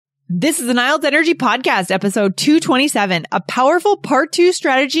This is an IELTS Energy Podcast, episode 227, a powerful part 2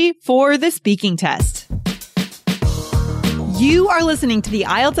 strategy for the speaking test. You are listening to the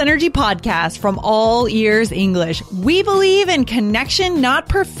IELTS Energy Podcast from All Ears English. We believe in connection, not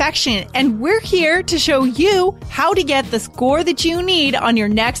perfection, and we're here to show you how to get the score that you need on your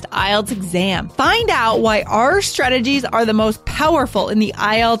next IELTS exam. Find out why our strategies are the most powerful in the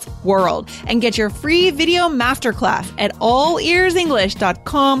IELTS world and get your free video masterclass at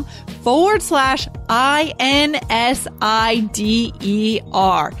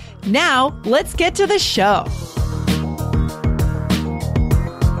allearsenglish.com/INSIDER. Now, let's get to the show.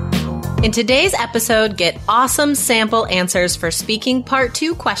 In today's episode, get awesome sample answers for speaking part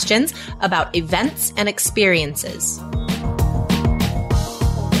 2 questions about events and experiences.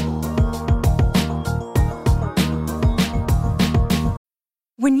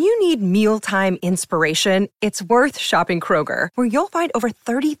 When you need mealtime inspiration, it's worth shopping Kroger, where you'll find over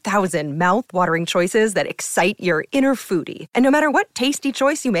 30,000 mouth-watering choices that excite your inner foodie. And no matter what tasty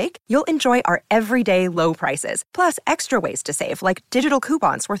choice you make, you'll enjoy our everyday low prices, plus extra ways to save, like digital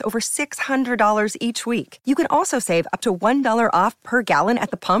coupons worth over $600 each week. You can also save up to $1 off per gallon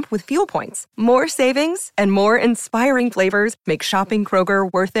at the pump with fuel points. More savings and more inspiring flavors make shopping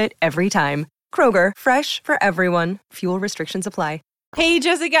Kroger worth it every time. Kroger, fresh for everyone. Fuel restrictions apply. Hey,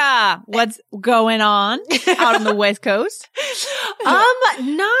 Jessica, what's going on out on the West Coast?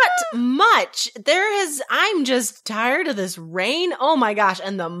 Not much. I'm just tired of this rain. Oh my gosh.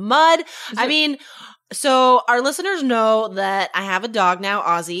 And the mud. So our listeners know that I have a dog now,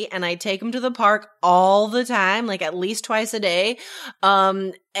 Ozzy, and I take him to the park all the time, like at least twice a day.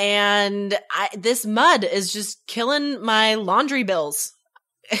 This mud is just killing my laundry bills.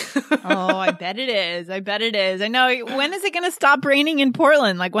 Oh, I bet it is. I know. When is it going to stop raining in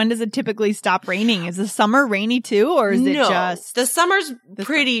Portland? Like, when does it typically stop raining? Is the summer rainy too, or is it just... The summer's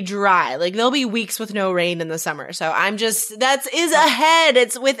pretty dry. Like, there'll be weeks with no rain in the summer. So that is ahead.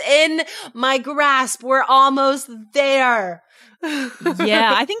 It's within my grasp. We're almost there.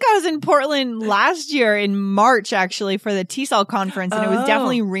 Yeah, I think I was in Portland last year in March, actually, for the TESOL conference, and it was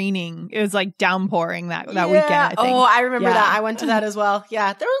definitely raining. It was like downpouring that weekend, I think. Oh, I remember that. I went to that as well.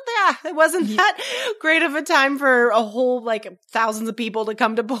 Yeah, it wasn't that great of a time for a whole, thousands of people to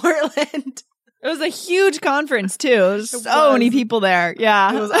come to Portland. It was a huge conference, too. There was so many people there.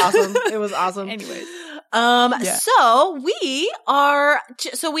 Yeah. It was awesome. Anyways. So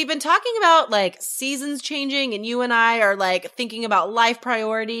we've been talking about seasons changing, and you and I are thinking about life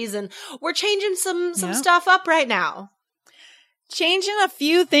priorities, and we're changing some stuff up right now. Changing a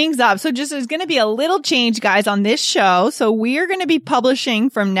few things up. So there's going to be a little change, guys, on this show. So we are going to be publishing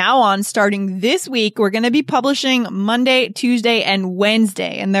from now on, starting this week. We're going to be publishing Monday, Tuesday, and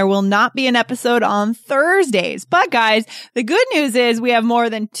Wednesday. And there will not be an episode on Thursdays. But guys, the good news is we have more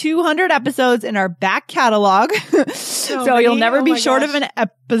than 200 episodes in our back catalog. So you'll never be short of an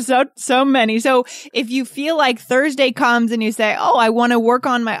episode. So many. So if you feel like Thursday comes and you say, oh, I want to work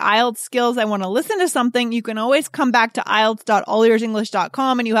on my IELTS skills, I want to listen to something, you can always come back to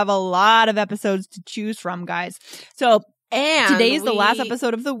IELTS.allearsenglish.com, and you have a lot of episodes to choose from, guys. So today's the last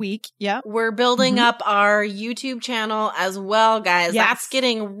episode of the week. Yeah. We're building up our YouTube channel as well, guys. Yes. That's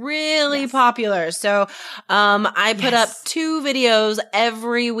getting really popular. So, I put up 2 videos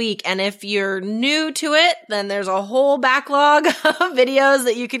every week. And if you're new to it, then there's a whole backlog of videos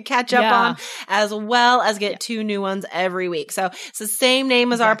that you could catch up on, as well as get 2 new ones every week. So it's the same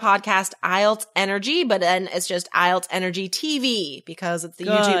name as our podcast, IELTS Energy, but then it's just IELTS Energy TV because it's the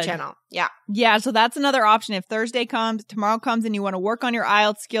YouTube channel. Yeah. Yeah. So that's another option. If Thursday comes, tomorrow comes, and you want to work on your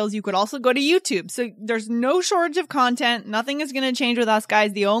IELTS skills, you could also go to YouTube. So there's no shortage of content. Nothing is going to change with us,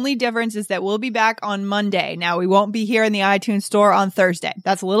 guys. The only difference is that we'll be back on Monday. Now, we won't be here in the iTunes store on Thursday.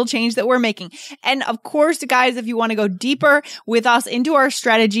 That's a little change that we're making. And of course, guys, if you want to go deeper with us into our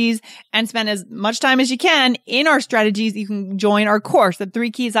strategies and spend as much time as you can in our strategies, you can join our course, the 3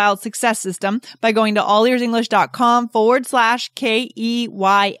 Keys IELTS Success System, by going to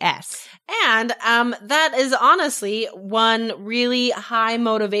allearsenglish.com/KEYS. And that is honestly one really high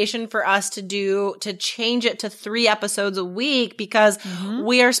motivation for us to change it to 3 episodes a week, because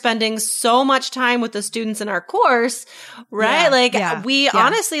we are spending so much time with the students in our course, right?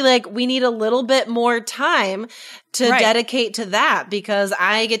 Honestly, we need a little bit more time to dedicate to that, because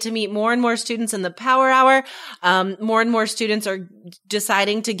I get to meet more and more students in the Power Hour. More and more students are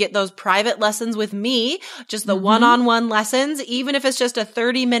deciding to get those private lessons with me, just the one-on-one lessons, even if it's just a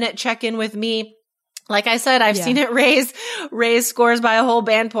 30-minute check-in with me. Like I said, I've seen it raise scores by a whole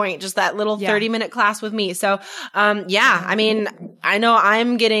band point, just that little 30-minute class with me. So, I mean, I know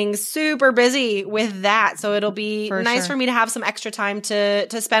I'm getting super busy with that. So it'll be nice for me to have some extra time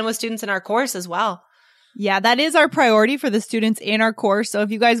to spend with students in our course as well. Yeah, that is our priority for the students in our course. So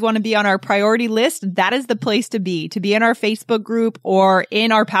if you guys want to be on our priority list, that is the place to be in our Facebook group or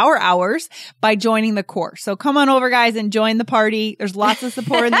in our power hours by joining the course. So come on over, guys, and join the party. There's lots of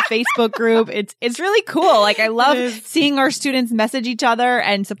support in the Facebook group. It's really cool. Like I love seeing our students message each other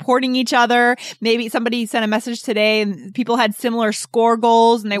and supporting each other. Maybe somebody sent a message today and people had similar score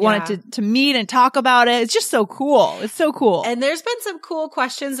goals and they wanted to meet and talk about it. It's just so cool. It's so cool. And there's been some cool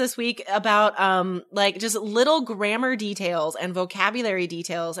questions this week about just little grammar details and vocabulary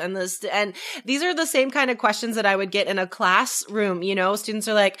details. And these are the same kind of questions that I would get in a classroom. You know, students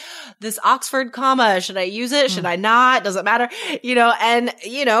are like, this Oxford comma, should I use it? Should I not? Does it matter? You know,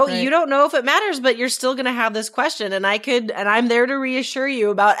 you don't know if it matters, but you're still going to have this question. And I'm there to reassure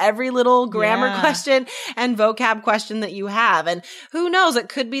you about every little grammar question and vocab question that you have. And who knows, it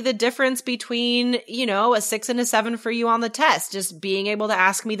could be the difference between, you know, a 6 and a 7 for you on the test. Just being able to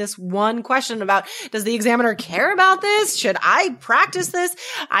ask me this one question about, does the examiner care about this? Should I practice this?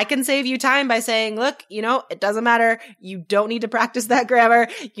 I can save you time by saying, look, you know, it doesn't matter. You don't need to practice that grammar.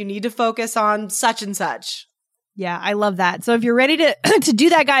 You need to focus on such and such. Yeah, I love that. So if you're ready to to do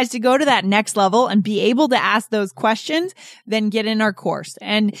that, guys, to go to that next level and be able to ask those questions, then get in our course.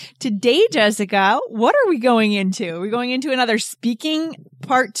 And today, Jessica, what are we going into? Are we going into another speaking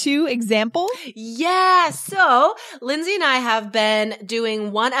part 2 example? Yeah. So Lindsay and I have been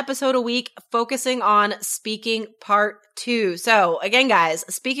doing 1 episode a week focusing on speaking part 2. So again, guys,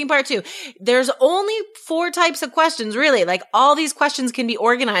 speaking part 2, there's only 4 types of questions, really. Like all these questions can be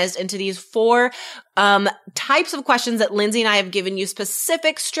organized into these 4 types of questions that Lindsay and I have given you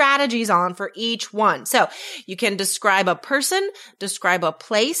specific strategies on for each one. So you can describe a person, describe a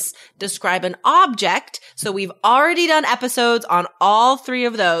place, describe an object. So we've already done episodes on all 3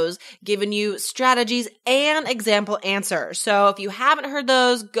 of those, given you strategies and example answers. So if you haven't heard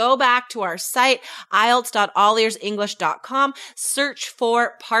those, go back to our site, IELTS.allearsenglish.com, search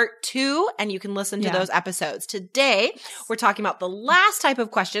for part 2, and you can listen to those episodes. Today, we're talking about the last type of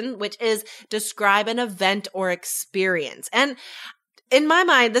question, which is describe an event or experience. And in my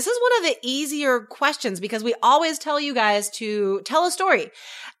mind, this is one of the easier questions because we always tell you guys to tell a story.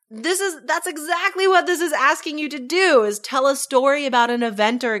 That's exactly what this is asking you to do, is tell a story about an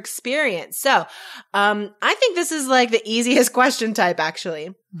event or experience. So, I think this is like the easiest question type,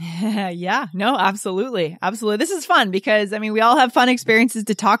 actually. Yeah, no, absolutely. Absolutely. This is fun because, I mean, we all have fun experiences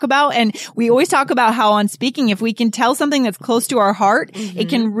to talk about. And we always talk about how on speaking, if we can tell something that's close to our heart, it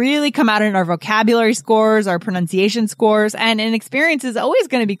can really come out in our vocabulary scores, our pronunciation scores, and an experience is always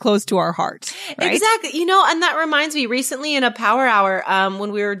going to be close to our heart. Right? Exactly. You know, and that reminds me, recently in a power hour,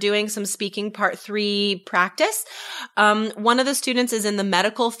 when we were doing some speaking part 3 practice, one of the students is in the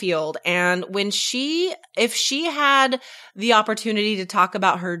medical field. And if she had the opportunity to talk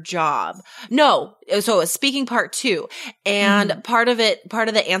about her job. So speaking part 2, and part of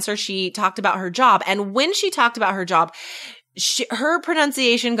the answer, she talked about her job. And when she talked about her job, her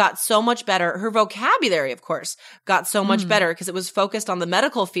pronunciation got so much better. Her vocabulary, of course, got so much better because it was focused on the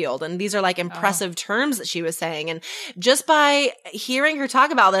medical field. And these are like impressive terms that she was saying. And just by hearing her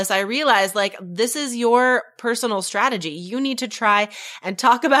talk about this, I realized like, this is your personal strategy. You need to try and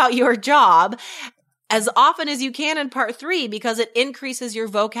talk about your job as often as you can in part 3 because it increases your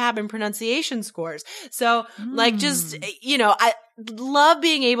vocab and pronunciation scores. So like just, you know, I love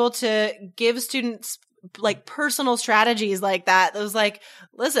being able to give students like personal strategies like that. It was like,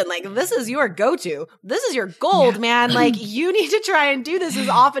 listen, like this is your go-to. This is your gold, man. Like you need to try and do this as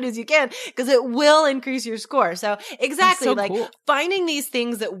often as you can because it will increase your score. So exactly, so like cool. Finding these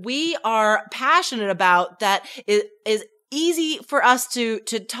things that we are passionate about that is easy for us to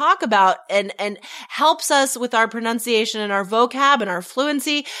talk about and helps us with our pronunciation and our vocab and our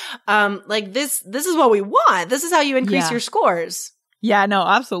fluency. Like this is what we want. This is how you increase your scores. Yeah, no,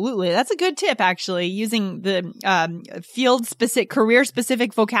 absolutely. That's a good tip, actually, using the field-specific,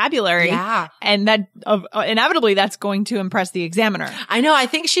 career-specific vocabulary. Yeah. And that inevitably that's going to impress the examiner. I know. I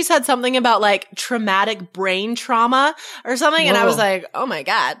think she said something about like traumatic brain trauma or something. Whoa. And I was like, oh my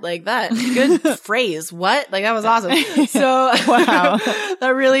God, like that. Good phrase. What? Like that was awesome. So wow,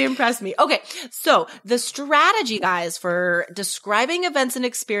 that really impressed me. Okay. So the strategy, guys, for describing events and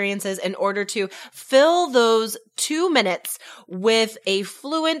experiences in order to fill those 2 minutes with a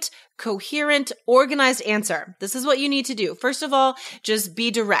fluent, coherent, organized answer. This is what you need to do. First of all, just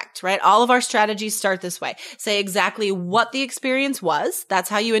be direct, right? All of our strategies start this way. Say exactly what the experience was. That's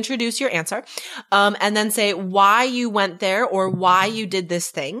how you introduce your answer. And then say why you went there or why you did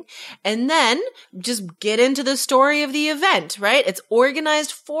this thing. And then just get into the story of the event, right? It's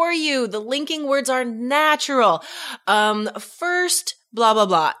organized for you. The linking words are natural. First, blah, blah,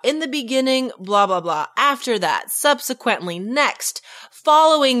 blah. In the beginning, blah, blah, blah. After that, subsequently, next,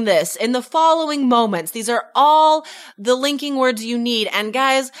 following this, in the following moments. These are all the linking words you need. And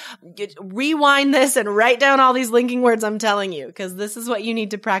guys, rewind this and write down all these linking words I'm telling you, because this is what you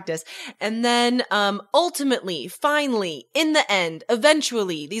need to practice. And then, ultimately, finally, in the end,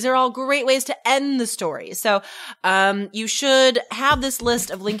 eventually, these are all great ways to end the story. So, you should have this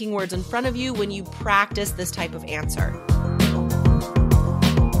list of linking words in front of you when you practice this type of answer.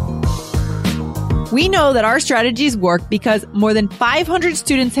 We know that our strategies work because more than 500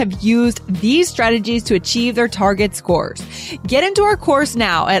 students have used these strategies to achieve their target scores. Get into our course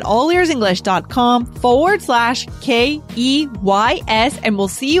now at allearsenglish.com/KEYS, and we'll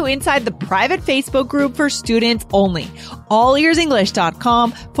see you inside the private Facebook group for students only.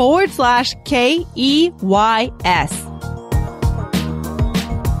 allearsenglish.com/KEYS.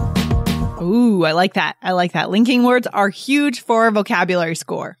 Ooh, I like that. I like that. Linking words are huge for a vocabulary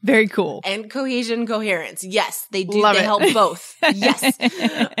score. Very cool. And cohesion, coherence. Yes, they do. Love they it. help both. Yes.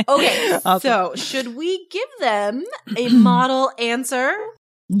 Okay. Awesome. So should we give them a model answer?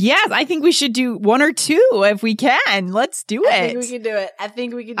 Yes, I think we should do one or two if we can. Let's do it. I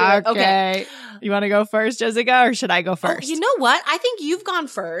think we can do it. Okay. You want to go first, Jessica, or should I go first? Oh, you know what? I think you've gone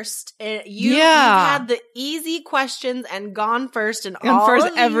first. You've had the easy questions and gone first in all first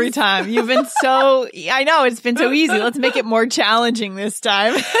of these. every time. You've been so, I know, it's been so easy. Let's make it more challenging this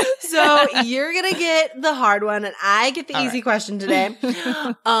time. So you're going to get the hard one and I get the easy question today.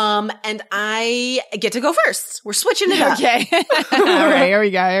 And I get to go first. We're switching it up. Okay. All right, here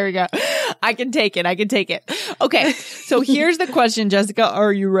we go. I can take it. Okay. So here's the question, Jessica.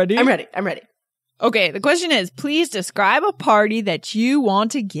 Are you ready? I'm ready. Okay. The question is, please describe a party that you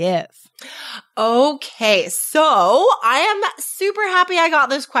want to give. Okay, so I am super happy I got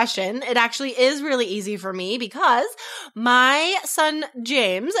this question. It actually is really easy for me because my son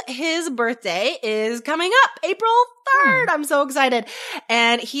James, his birthday is coming up April 3rd. I'm so excited.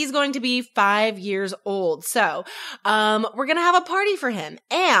 And he's going to be 5 years old. So, we're going to have a party for him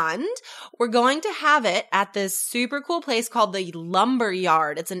and we're going to have it at this super cool place called the Lumber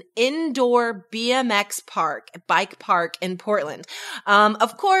Yard. It's an indoor BMX bike park in Portland.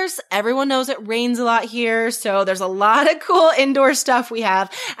 Of course, everyone knows it rains a lot here, so there's a lot of cool indoor stuff we have,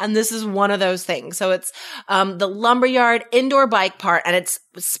 and this is one of those things. So it's the Lumberyard indoor bike park, and it's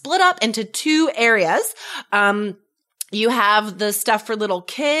split up into two areas. You have the stuff for little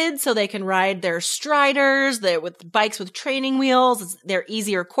kids so they can ride their striders, with bikes with training wheels. They're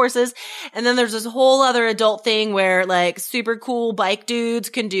easier courses. And then there's this whole other adult thing where like super cool bike dudes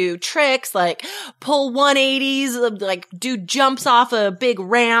can do tricks like pull 180s, like do jumps off of big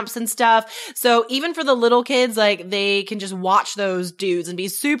ramps and stuff. So even for the little kids, like they can just watch those dudes and be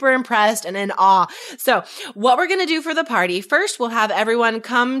super impressed and in awe. So what we're going to do for the party, first we'll have everyone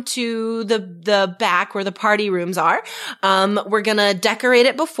come to the back where the party rooms are. We're gonna decorate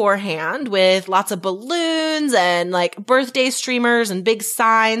it beforehand with lots of balloons and like birthday streamers and big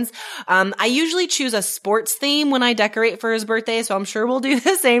signs. I usually choose a sports theme when I decorate for his birthday, so I'm sure we'll do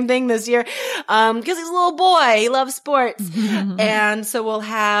the same thing this year. Because he's a little boy, he loves sports. And so we'll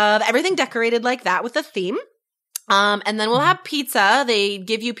have everything decorated like that with a theme. And then we'll have pizza. They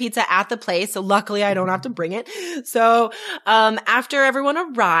give you pizza at the place. So luckily I don't have to bring it. So, after everyone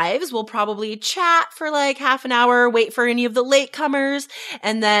arrives, we'll probably chat for like half an hour, wait for any of the latecomers,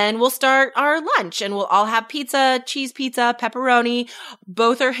 and then we'll start our lunch and we'll all have pizza, cheese pizza, pepperoni.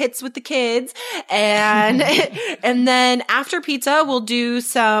 Both are hits with the kids. And, and then after pizza, we'll do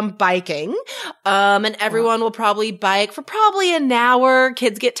some biking. And everyone will probably bike for probably an hour.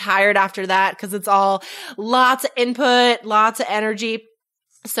 Kids get tired after that because it's all lots of input, lots of energy.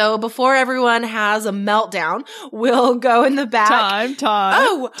 So before everyone has a meltdown, we'll go in the back.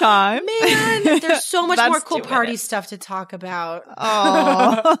 Time. Man, there's so much more cool party stuff to talk about.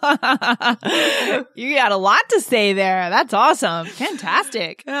 Oh, you got a lot to say there. That's awesome.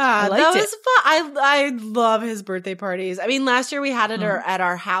 Fantastic. Yeah, that was fun. I love his birthday parties. I mean, last year we had it at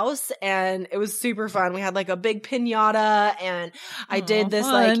our house and it was super fun. We had like a big piñata and I did this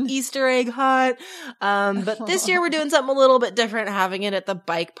like Easter egg hunt. But this year we're doing something a little bit different, having it at the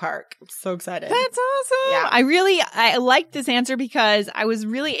bike park. I'm so excited. That's awesome. Yeah. I like this answer because I was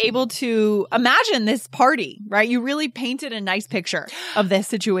really able to imagine this party, right? You really painted a nice picture of this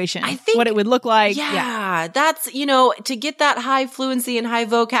situation. I think what it would look like. Yeah, that's, you know, to get that high fluency and high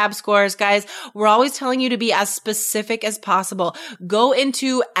vocab scores, guys, we're always telling you to be as specific as possible. Go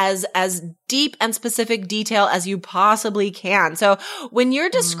into as deep and specific detail as you possibly can. So when you're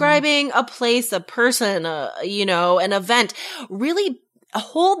describing a place, a person, you know, an event, really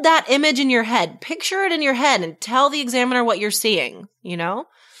hold that image in your head, picture it in your head and tell the examiner what you're seeing, you know?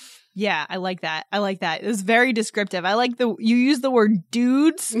 Yeah, I like that. It was very descriptive. I like you use the word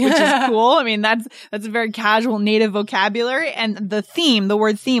dudes, which is cool. I mean, that's a very casual native vocabulary. And the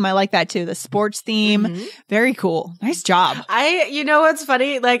word theme, I like that too. The sports theme. Very cool. Nice job. You know what's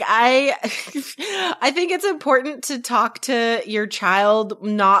funny? Like I think it's important to talk to your child,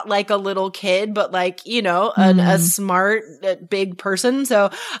 not like a little kid, but like, you know, a smart, big person. So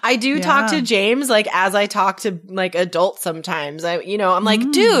I do talk to James, like as I talk to like adults sometimes. I'm like,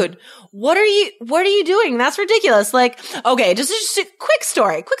 dude, what are you doing? That's ridiculous. Like, okay, just a quick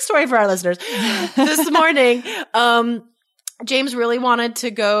story for our listeners. This morning, James really wanted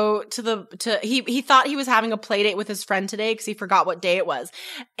to go he thought he was having a play date with his friend today because he forgot what day it was.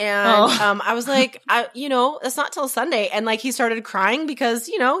 And I was like, it's not till Sunday. And like he started crying because,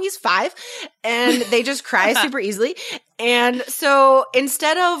 he's 5 and they just cry super easily. And so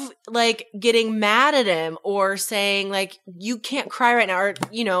instead of like getting mad at him or saying like, you can't cry right now or,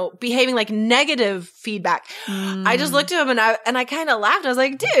 behaving like negative feedback, I just looked at him and I kind of laughed. I was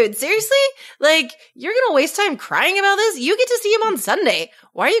like, dude, seriously? Like you're going to waste time crying about this? You get to see him on Sunday.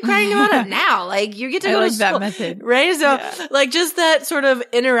 Why are you crying about it now? Like you get to go to school. That method. Right? So like just that sort of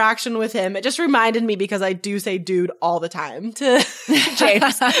interaction with him, it just reminded me because I do say dude all the time to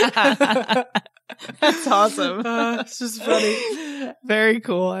James. That's awesome. It's just funny. Very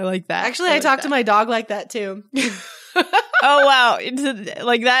cool. I like that. Actually, I talk to my dog like that too. Oh, wow.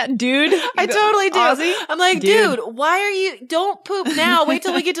 Like that, dude? I totally do. Ozzy? I'm like, dude, don't poop now. Wait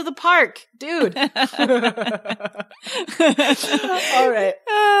till we get to the park. Dude. All right.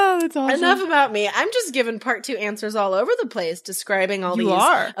 Oh, that's awesome. Enough about me. I'm just giving part 2 answers all over the place, describing all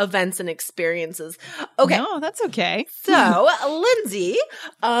these events and experiences. Okay. No, that's okay. So, Lindsay,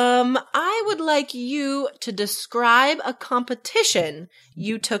 I would like you to describe a competition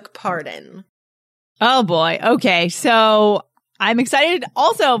you took part in. Oh boy. Okay. So I'm excited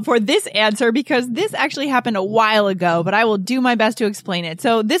also for this answer because this actually happened a while ago, but I will do my best to explain it.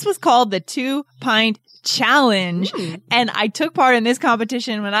 So this was called the 2 Pint Challenge. And I took part in this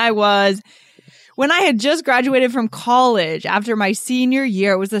competition when I had just graduated from college after my senior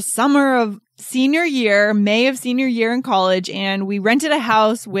year. It was the summer of senior year, May of senior year in college. And we rented a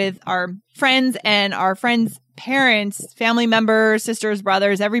house with our friends and our friends' parents, family members, sisters,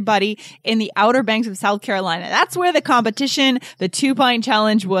 brothers, everybody in the Outer Banks of South Carolina. That's where the competition, the 2 Pint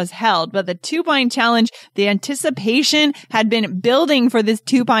Challenge, was held. But the 2 Pint Challenge, the anticipation had been building for this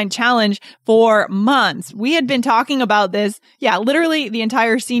 2 Pint Challenge for months. We had been talking about this, literally the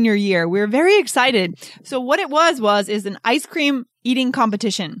entire senior year. We were very excited. So what it is an ice cream eating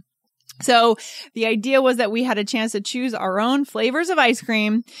competition. So the idea was that we had a chance to choose our own flavors of ice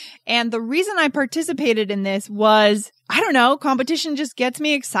cream. And the reason I participated in this was, competition just gets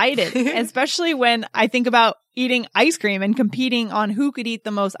me excited, especially when I think about eating ice cream and competing on who could eat the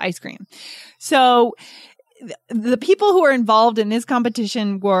most ice cream. So the people who were involved in this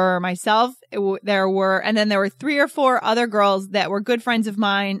competition were myself. There were 3 or 4 other girls that were good friends of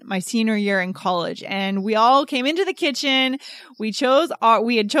mine my senior year in college. And we all came into the kitchen. We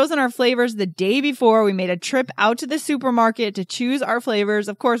had chosen our flavors the day before. We made a trip out to the supermarket to choose our flavors.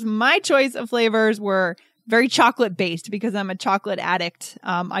 Of course, my choice of flavors were very chocolate based because I'm a chocolate addict.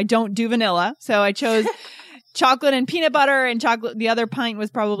 I don't do vanilla. So I chose chocolate and peanut butter, and chocolate. The other pint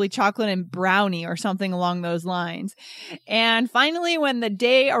was probably chocolate and brownie or something along those lines. And finally, when the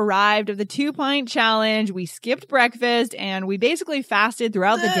day arrived of the 2 Pint Challenge, we skipped breakfast and we basically fasted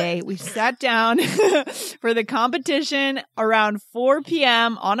throughout the day. We sat down for the competition around 4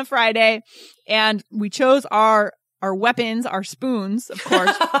 p.m. on a Friday, and we chose our weapons, our spoons, of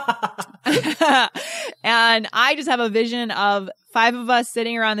course. And I just have a vision of 5 of us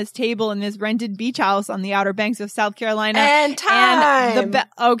sitting around this table in this rented beach house on the Outer Banks of South Carolina. And time!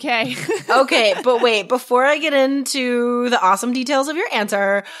 Okay. Okay, but wait, before I get into the awesome details of your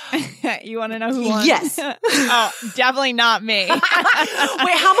answer. You want to know who won? Yes. Oh, definitely not me. Wait,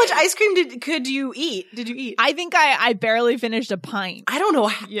 how much ice cream did you eat? I think I barely finished a pint. I don't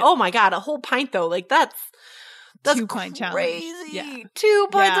know. Oh my God, a whole pint though. Like that's 2 Pint crazy. Challenge. Yeah. 2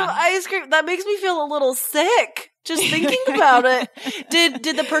 pints of ice cream. That makes me feel a little sick. Just thinking about it.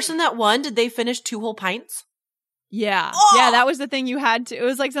 Did the person that won, did they finish 2 whole pints? Yeah. Oh! Yeah, that was the thing you had to. It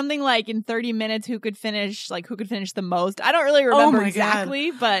was like something like in 30 minutes who could finish the most. I don't really remember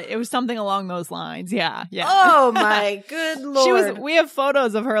exactly, but it was something along those lines. Yeah. Yeah. Oh my good Lord. We have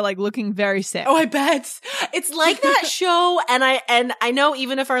photos of her like looking very sick. Oh, I bet. It's like that show, and I know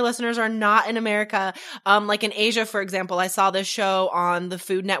even if our listeners are not in America, like in Asia, for example, I saw this show on the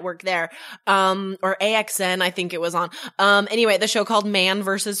Food Network there, or AXN, I think it was on. Anyway, the show called Man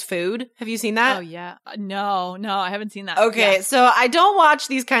vs. Food. Have you seen that? Oh yeah. No, I haven't seen that. Okay, yeah. so I don't watch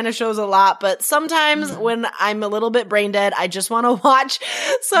these kind of shows a lot, but sometimes when I'm a little bit brain dead, I just want to watch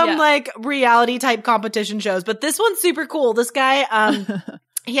some like reality type competition shows. But this one's super cool. This guy,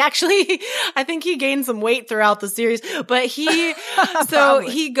 he actually, I think he gained some weight throughout the series, but he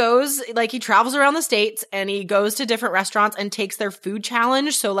goes, like he travels around the States and he goes to different restaurants and takes their food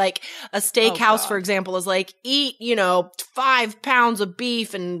challenge. So like a steakhouse, for example, is like eat, 5 pounds of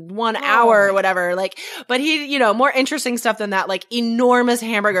beef in 1 hour or whatever. Like, but he, more interesting stuff than that, like enormous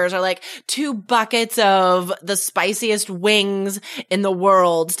hamburgers or like 2 buckets of the spiciest wings in the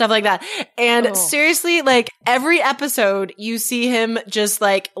world, stuff like that. And seriously, like every episode you see him just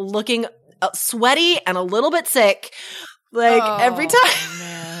like looking sweaty and a little bit sick, like every time.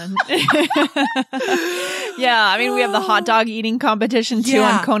 Man. Yeah, I mean, we have the hot dog eating competition too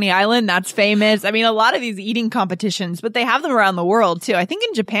on Coney Island. That's famous. I mean, a lot of these eating competitions, but they have them around the world too. I think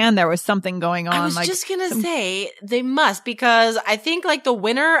in Japan there was something going on. I was just gonna say they must, because I think like the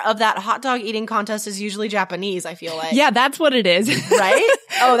winner of that hot dog eating contest is usually Japanese. I feel like. Yeah, that's what it is, right?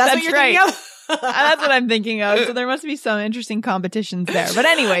 Oh, that's what you're right. thinking of. That's what I'm thinking of. So there must be some interesting competitions there. But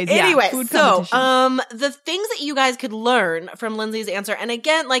anyways, food so competition. the things that you guys could learn from Lindsay's answer, and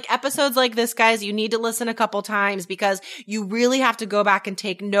again, like episodes like this, guys, you need to listen a couple times because you really have to go back and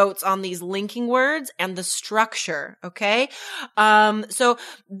take notes on these linking words and the structure. Okay. So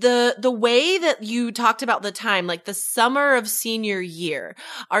the way that you talked about the time, like the summer of senior year,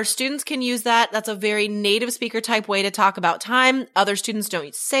 our students can use that. That's a very native speaker type way to talk about time. Other students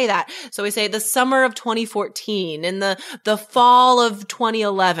don't say that. So we say the summer of 2014 and the fall of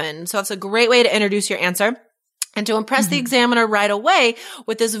 2011. So that's a great way to introduce your answer and to impress the examiner right away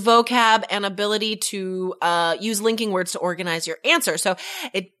with this vocab and ability to use linking words to organize your answer. So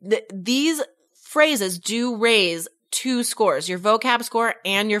these phrases do raise 2 scores, your vocab score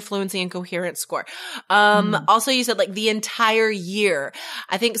and your fluency and coherence score. Also, you said like the entire year.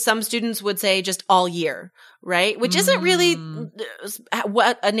 I think some students would say just all year, right? Which isn't really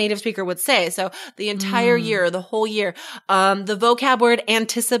what a native speaker would say. So the entire year, the whole year. The vocab word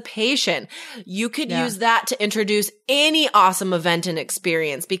anticipation. You could use that to introduce any awesome event and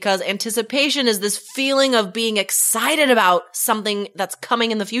experience, because anticipation is this feeling of being excited about something that's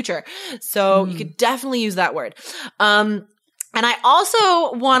coming in the future. So you could definitely use that word. And I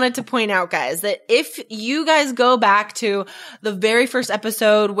also wanted to point out, guys, that if you guys go back to the very first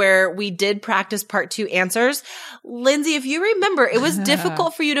episode where we did practice part 2 answers, Lindsay, if you remember, it was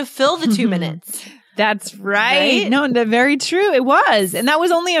difficult for you to fill the 2 minutes. That's right. No, very true. It was. And that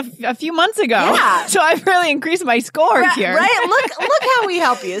was only a few months ago. Yeah. So I've really increased my score here. Right. Look how we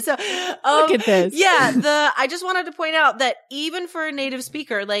help you. So look at this. Yeah. I just wanted to point out that even for a native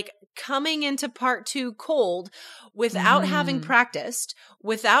speaker, like coming into part 2 cold without having practiced,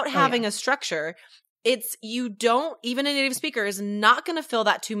 without having a structure, even a native speaker is not going to fill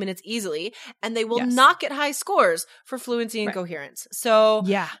that 2 minutes easily, and they will not get high scores for fluency and coherence. So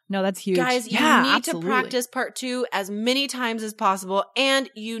that's huge. Guys, you need to practice part 2 as many times as possible,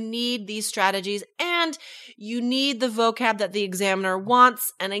 and you need these strategies, and you need the vocab that the examiner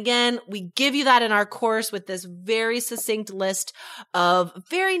wants. And again, we give you that in our course with this very succinct list of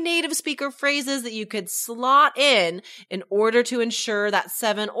very native speaker phrases that you could slot in order to ensure that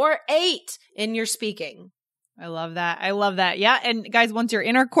 7 or 8 in your speaking. I love that. Yeah. And guys, once you're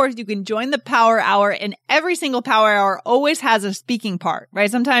in our course, you can join the Power Hour, and every single Power Hour always has a speaking part, right?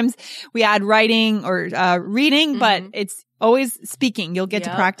 Sometimes we add writing or reading, but it's always speaking. You'll get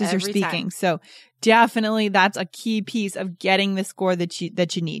to practice your speaking. So definitely that's a key piece of getting the score that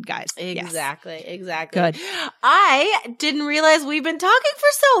you need, guys. Exactly. Good. I didn't realize we've been talking for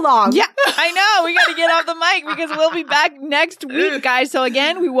so long. Yeah, I know. We got to get off the mic because we'll be back next week, guys. So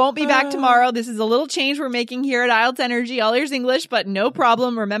again, we won't be back tomorrow. This is a little change we're making here at IELTS Energy, All Ears English, but no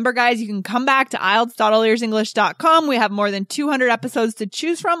problem. Remember, guys, you can come back to IELTS.allearsenglish.com. We have more than 200 episodes to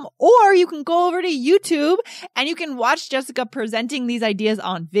choose from, or you can go over to YouTube and you can watch Jessica presenting these ideas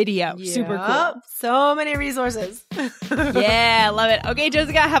on video. Super cool. So many resources. Yeah, love it. Okay,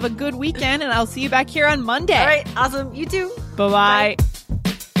 Jessica, have a good weekend, and I'll see you back here on Monday. All right, awesome. You too. Bye-bye. Bye.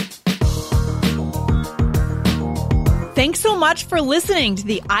 Thanks so much for listening to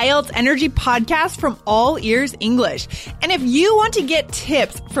the IELTS Energy Podcast from All Ears English. And if you want to get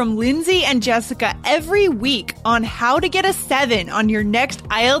tips from Lindsay and Jessica every week on how to get a 7 on your next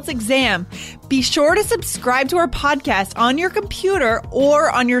IELTS exam, be sure to subscribe to our podcast on your computer or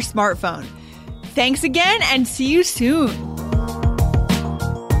on your smartphone. Thanks again and see you soon.